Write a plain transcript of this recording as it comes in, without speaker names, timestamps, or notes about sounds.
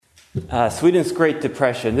Sweden's Great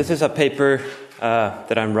Depression. This is a paper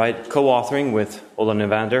that I'm co-authoring with Ola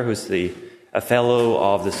Nevander, who's a fellow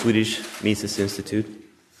of the Swedish Mises Institute.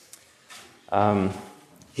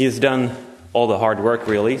 He has done all the hard work,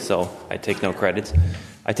 really, so I take no credit.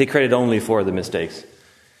 I take credit only for the mistakes.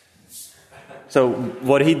 So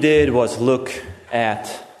what he did was look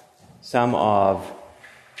at some of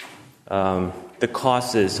the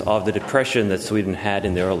causes of the depression that Sweden had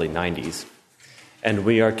in the early 90s. And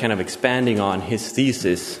we are kind of expanding on his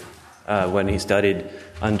thesis when he studied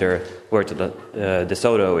under Huerta de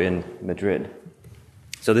Soto in Madrid.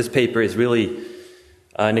 So this paper is really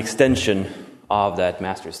an extension of that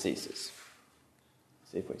master's thesis.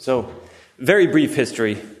 So, very brief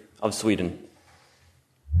history of Sweden.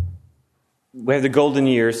 We have the golden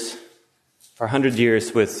years, for 100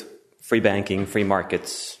 years with free banking, free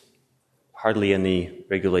markets, hardly any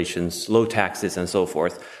regulations, low taxes, and so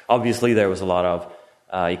forth. Obviously, there was a lot of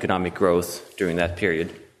economic growth during that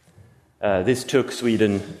period. This took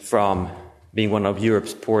Sweden from being one of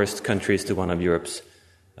Europe's poorest countries to one of Europe's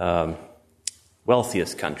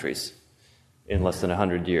wealthiest countries in less than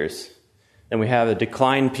 100 years. Then we have a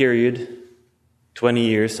decline period, 20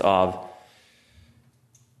 years of,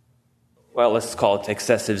 well, let's call it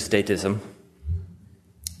excessive statism.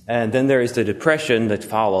 And then there is the depression that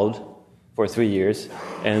followed for 3 years,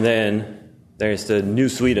 and then there's the new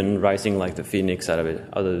Sweden rising like the phoenix out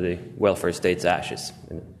of the welfare state's ashes,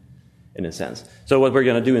 in a sense. So what we're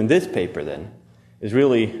going to do in this paper, then, is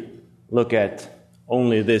really look at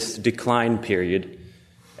only this decline period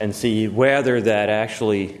and see whether that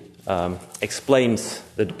actually explains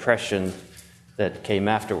the depression that came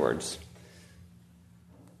afterwards.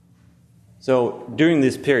 So during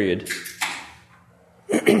this period,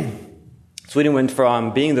 Sweden went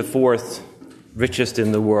from being the fourth richest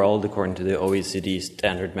in the world, according to the OECD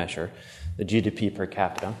standard measure, the GDP per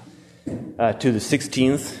capita, to the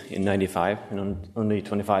 16th in 95, in only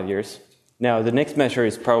 25 years. Now, the next measure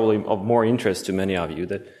is probably of more interest to many of you,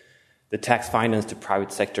 the tax finance to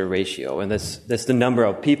private sector ratio. And that's the number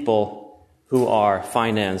of people who are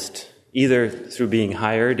financed either through being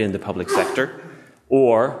hired in the public sector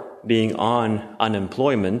or being on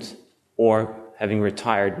unemployment or having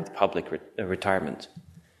retired with public retirement.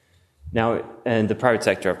 Now, and the private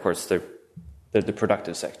sector, of course, the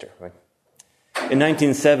productive sector, right? In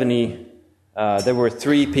 1970, there were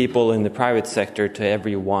 3 people in the private sector to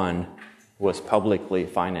every one who was publicly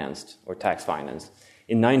financed or tax financed.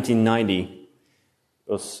 In 1990,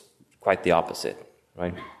 it was quite the opposite,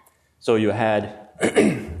 right? So you had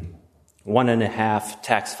 1.5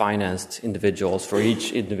 tax-financed individuals for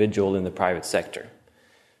each individual in the private sector.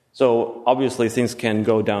 So obviously things can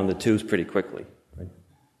go down the tubes pretty quickly. Right?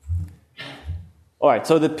 All right,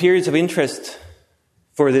 so the periods of interest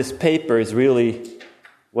for this paper is really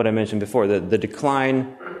what I mentioned before, the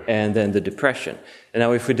decline and then the depression. And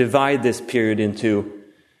now if we divide this period into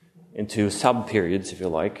sub-periods, if you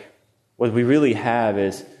like, what we really have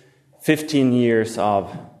is 15 years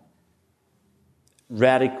of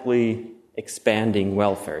radically expanding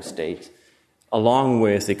welfare state, along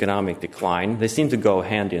with economic decline. They seem to go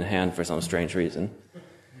hand in hand for some strange reason.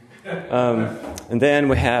 And then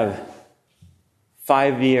we have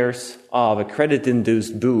 5 years of a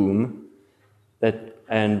credit-induced boom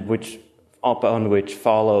upon which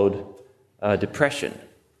followed depression.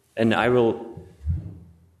 And I will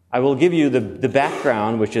give you the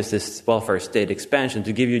background, which is this welfare state expansion,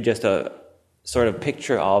 to give you just a sort of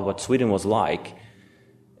picture of what Sweden was like.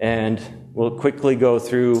 And we'll quickly go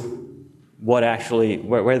through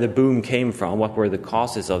where the boom came from, what were the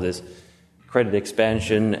causes of this credit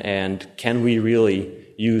expansion, and can we really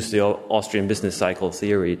use the Austrian business cycle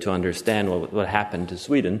theory to understand what happened to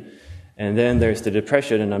Sweden. And then there's the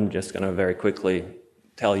depression, and I'm just going to very quickly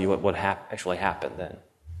tell you what actually happened then.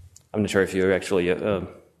 I'm not sure if you're actually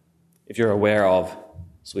if you're aware of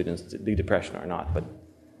Sweden's big depression or not, but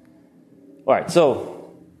all right.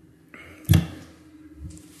 So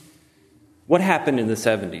what happened in the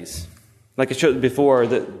 70s? Like I showed before,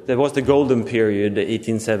 there was the golden period,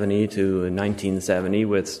 1870 to 1970,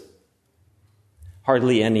 with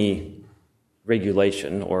hardly any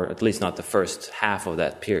regulation, or at least not the first half of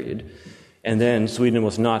that period. And then Sweden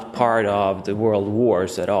was not part of the world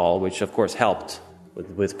wars at all, which of course helped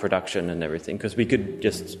with production and everything, because we could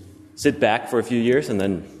just sit back for a few years and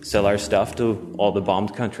then sell our stuff to all the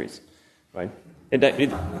bombed countries, right?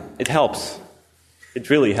 It helps. It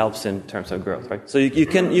really helps in terms of growth, right? So you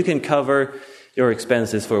can cover your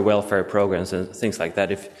expenses for welfare programs and things like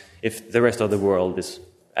that if the rest of the world is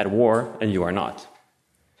at war and you are not.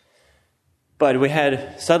 But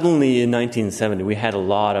suddenly in 1970, we had a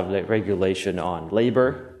lot of regulation on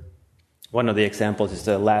labor, One of the examples is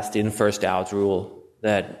the last in, first out rule,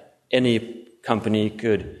 that any company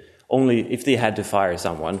could only, if they had to fire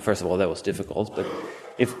someone, first of all, that was difficult, but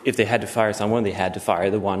if they had to fire someone, they had to fire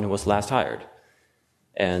the one who was last hired,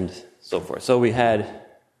 and so forth. So we had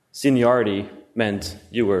seniority meant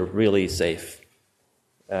you were really safe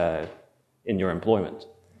in your employment.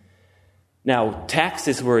 Now,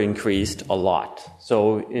 taxes were increased a lot.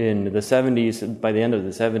 So in the 70s, by the end of the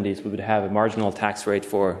 70s, we would have a marginal tax rate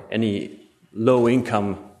for any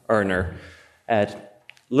low-income earner at a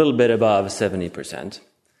little bit above 70%.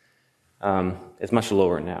 It's much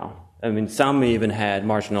lower now. I mean, some even had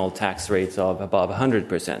marginal tax rates of above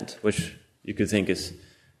 100%, which you could think is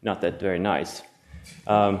not that very nice.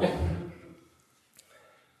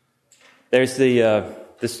 There's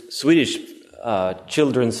this Swedish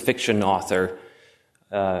children's fiction author,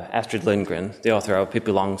 Astrid Lindgren, the author of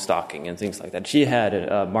Pippi Longstocking and things like that. She had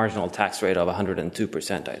a marginal tax rate of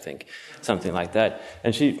 102%, I think, something like that.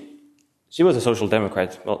 And she was a social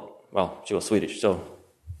democrat. Well, she was Swedish, so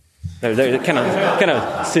they're kind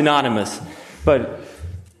of synonymous.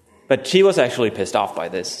 But she was actually pissed off by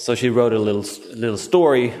this, so she wrote a little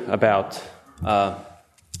story about a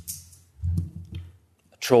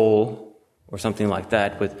troll or something like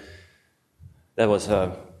that, that was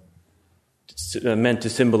meant to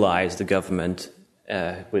symbolize the government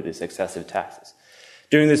with its excessive taxes.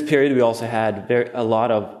 During this period, we also had a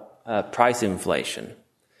lot of price inflation.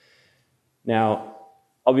 Now,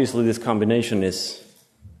 obviously, this combination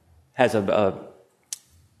has a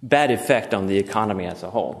bad effect on the economy as a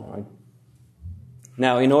whole. Right?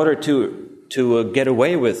 Now, in order to get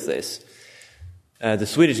away with this, the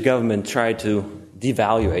Swedish government tried to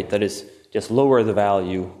devaluate, that is, just lower the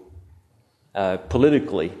value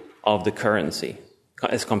politically of the currency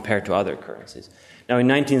as compared to other currencies. Now, in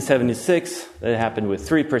 1976, that happened with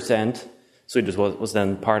 3%. Sweden was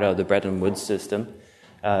then part of the Bretton Woods system.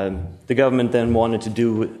 The government then wanted to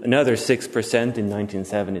do another 6% in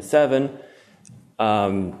 1977,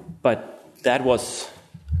 but that was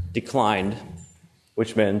declined,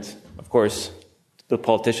 which meant, of course, the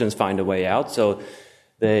politicians find a way out, so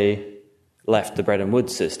they left the Bretton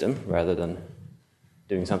Woods system rather than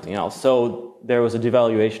doing something else. So there was a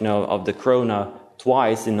devaluation of the krona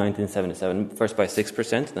twice in 1977, first by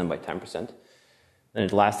 6%, then by 10%. And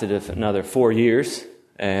it lasted another 4 years,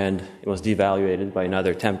 and it was devaluated by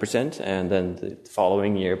another 10%, and then the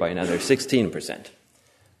following year by another 16%.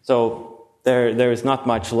 So there is not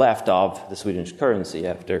much left of the Swedish currency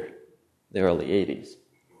after the early 80s.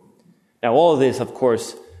 Now, all of this, of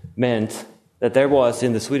course, meant that there was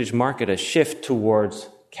in the Swedish market a shift towards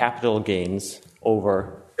capital gains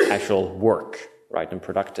over actual work, right, and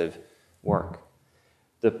productive work.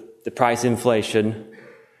 The price inflation,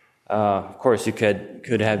 of course, you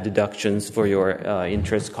could have deductions for your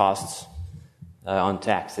interest costs on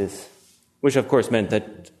taxes, which of course meant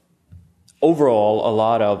that overall a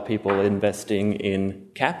lot of people investing in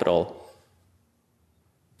capital,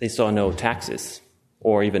 they saw no taxes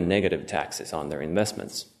or even negative taxes on their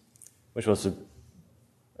investments, which was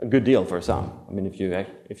a good deal for some. I mean,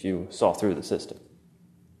 if you saw through the system.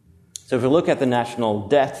 So if we look at the national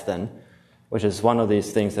debt then, which is one of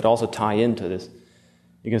these things that also tie into this,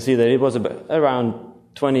 you can see that it was around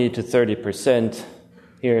 20 to 30%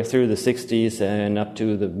 here through the 60s and up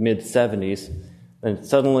to the mid-70s. Then it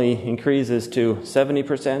suddenly increases to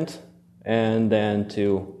 70% and then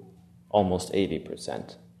to almost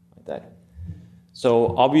 80%, like that.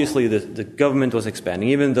 So obviously the government was expanding,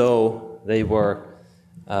 even though they were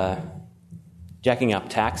jacking up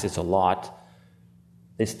taxes a lot,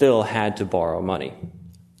 they still had to borrow money.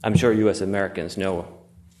 I'm sure you as Americans know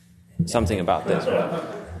something about this,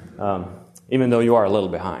 even though you are a little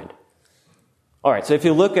behind. All right, so if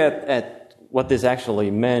you look at what this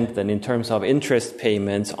actually meant, then in terms of interest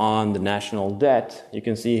payments on the national debt, you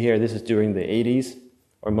can see here this is during the 80s,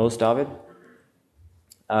 or most of it.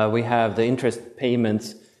 We have the interest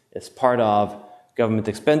payments as part of government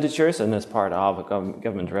expenditures and as part of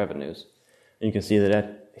government revenues. And you can see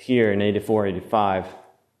that here in 84, 85,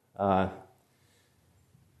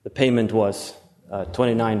 the payment was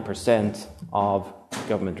 29% of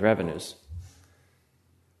government revenues.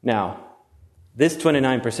 Now, this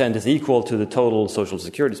 29% is equal to the total Social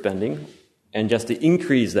Security spending, and just the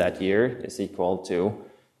increase that year is equal to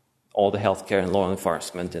all the healthcare and law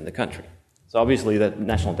enforcement in the country. So obviously that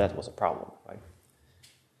national debt was a problem, right?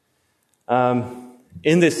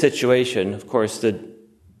 In this situation, of course,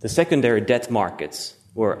 the secondary debt markets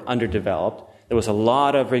were underdeveloped. There was a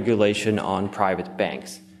lot of regulation on private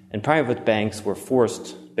banks, and private banks were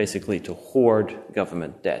forced basically to hoard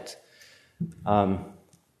government debt.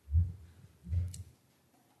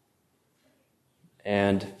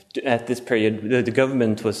 And at this period, the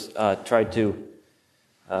government was tried to...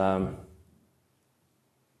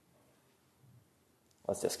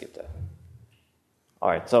 let's just skip that. All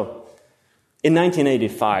right, so in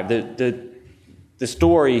 1985, the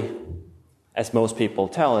story, as most people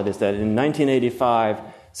tell it, is that in 1985,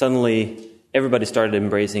 suddenly everybody started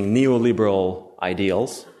embracing neoliberal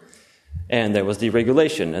ideals, and there was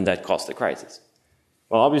deregulation, and that caused the crisis.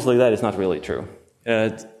 Well, obviously that is not really true.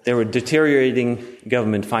 There were deteriorating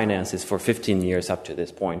government finances for 15 years up to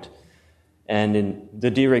this point, and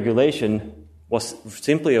the deregulation was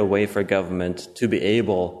simply a way for government to be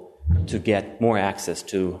able to get more access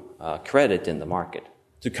to credit in the market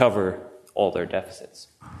to cover all their deficits.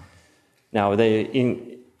 Now,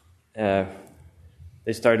 they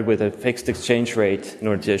started with a fixed exchange rate in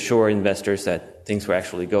order to assure investors that things were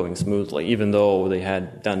actually going smoothly, even though they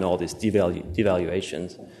had done all these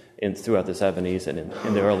devaluations throughout the 70s and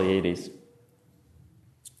in the early 80s.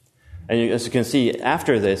 And as you can see,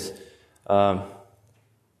 after this, the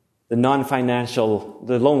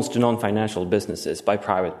loans to non-financial businesses by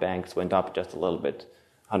private banks went up just a little bit,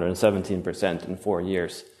 117% in 4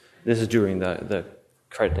 years. This is during the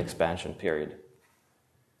credit expansion period.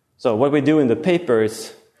 So what we do in the paper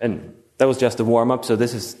is, and that was just a warm-up, so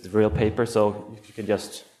this is the real paper, so if you can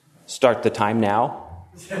just start the time now.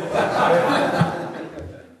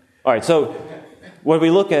 All right, so what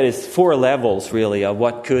we look at is 4 levels, really, of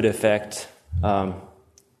what could affect the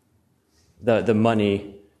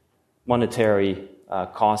monetary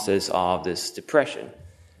causes of this depression.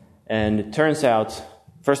 And it turns out,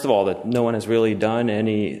 first of all, that no one has really done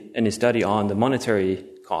any study on the monetary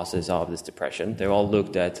causes of this depression. They all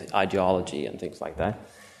looked at ideology and things like that.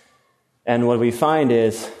 And what we find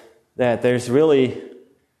is that there's really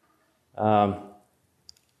a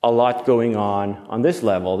lot going on this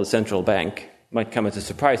level. The central bank might come as a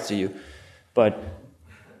surprise to you, but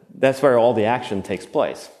that's where all the action takes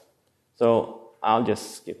place. So I'll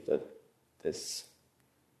just skip this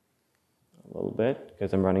a little bit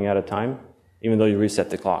because I'm running out of time, even though you reset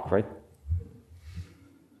the clock, right?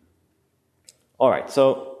 All right,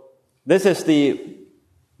 so this is the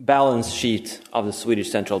balance sheet of the Swedish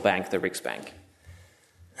central bank, the Riksbank.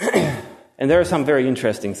 And there are some very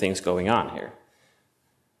interesting things going on here.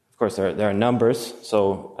 Of course, there are numbers,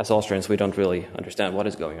 so as Austrians we don't really understand what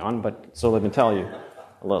is going on, but so let me tell you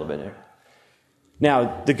a little bit here.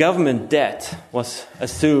 Now, the government debt was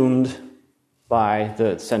assumed by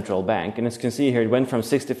the central bank, and as you can see here, it went from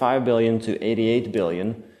 65 billion to 88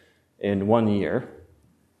 billion in 1 year,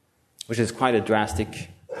 which is quite a drastic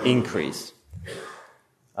increase.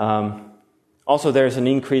 Also, there's an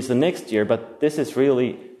increase the next year, but this is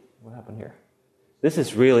really... What happened here? This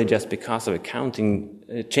is really just because of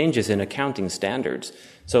changes in accounting standards.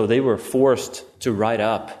 So they were forced to write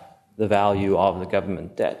up the value of the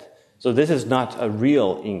government debt. So this is not a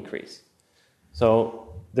real increase.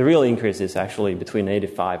 So the real increase is actually between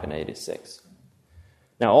 85 and 86.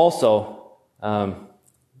 Now also,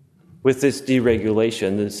 with this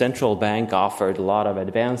deregulation, the central bank offered a lot of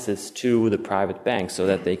advances to the private banks so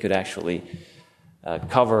that they could actually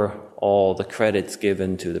cover all the credits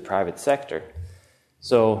given to the private sector.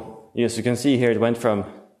 So, as you can see here, it went from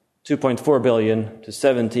 2.4 billion to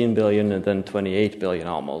 17 billion and then 28 billion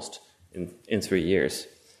almost in 3 years.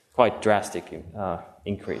 Quite drastic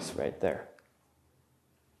increase right there.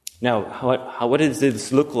 Now, what does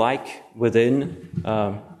this look like within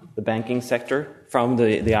the banking sector from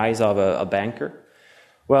the eyes of a banker?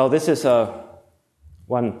 Well, this is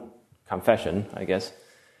one confession, I guess.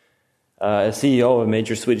 A CEO of a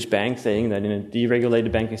major Swedish bank saying that in a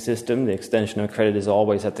deregulated banking system, the extension of credit is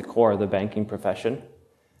always at the core of the banking profession.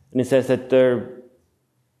 And he says that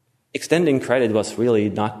extending credit was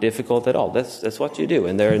really not difficult at all. That's what you do,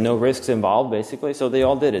 and there are no risks involved, basically, so they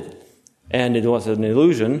all did it. And it was an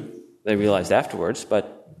illusion, they realized afterwards,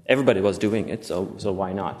 but everybody was doing it, so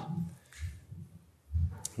why not?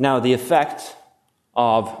 Now, the effect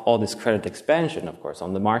of all this credit expansion, of course,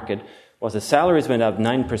 on the market was the salaries went up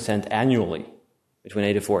 9% annually between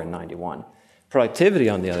 84 and 91. Productivity,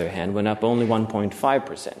 on the other hand, went up only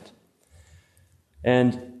 1.5%.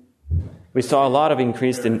 And we saw a lot of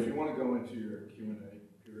increase in... If you want to go into your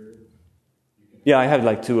Q&A period... Yeah, I have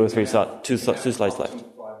like two slides left.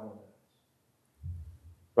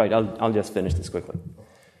 Right, I'll just finish this quickly.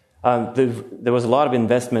 There was a lot of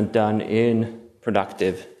investment done in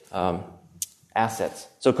productive assets.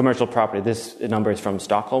 So commercial property, this number is from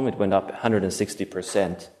Stockholm. It went up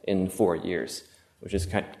 160% in 4 years, which is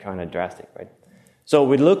kind of drastic, right? So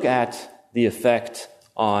we look at the effect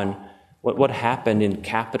on what happened in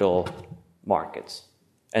capital markets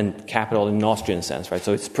and capital in an Austrian sense, right?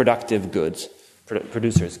 So it's productive goods.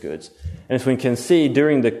 producers' goods. And as we can see,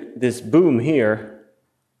 during this boom here,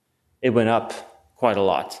 it went up quite a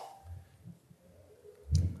lot.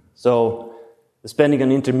 So the spending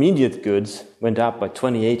on intermediate goods went up by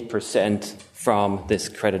 28% from this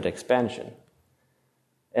credit expansion.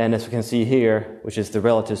 And as we can see here, which is the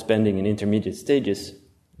relative spending in intermediate stages,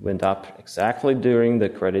 went up exactly during the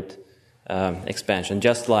credit expansion,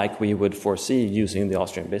 just like we would foresee using the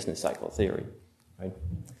Austrian business cycle theory. Right?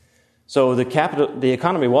 So the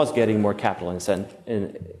economy was getting more capital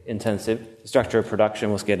intensive, the structure of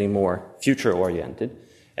production was getting more future-oriented,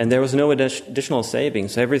 and there was no additional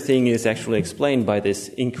savings. So everything is actually explained by this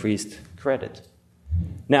increased credit.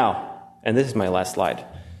 Now, and this is my last slide,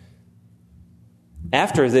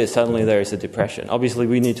 after this, suddenly there is a depression. Obviously,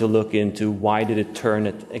 we need to look into why did it turn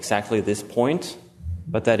at exactly this point,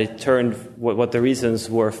 but that it turned, what the reasons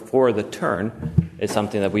were for the turn is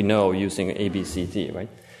something that we know using ABCD, right?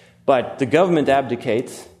 But the government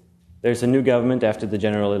abdicates. There's a new government after the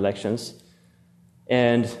general elections,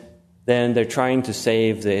 and then they're trying to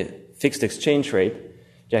save the fixed exchange rate,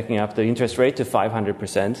 jacking up the interest rate to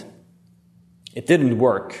 500%. It didn't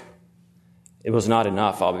work. It was not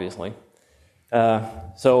enough, obviously.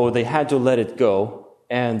 So they had to let it go,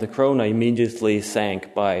 and the krona immediately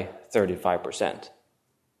sank by 35%,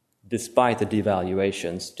 despite the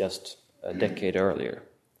devaluations just a decade earlier.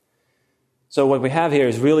 So what we have here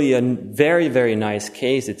is really a very, very nice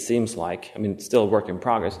case, it seems like. I mean, it's still a work in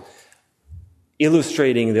progress,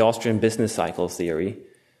 illustrating the Austrian business cycle theory,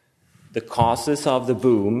 the causes of the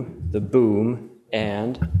boom,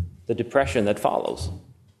 and the depression that follows.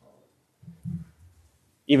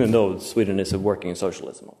 Even though Sweden is a working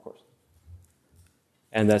socialism, of course.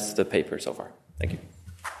 And that's the paper so far. Thank you.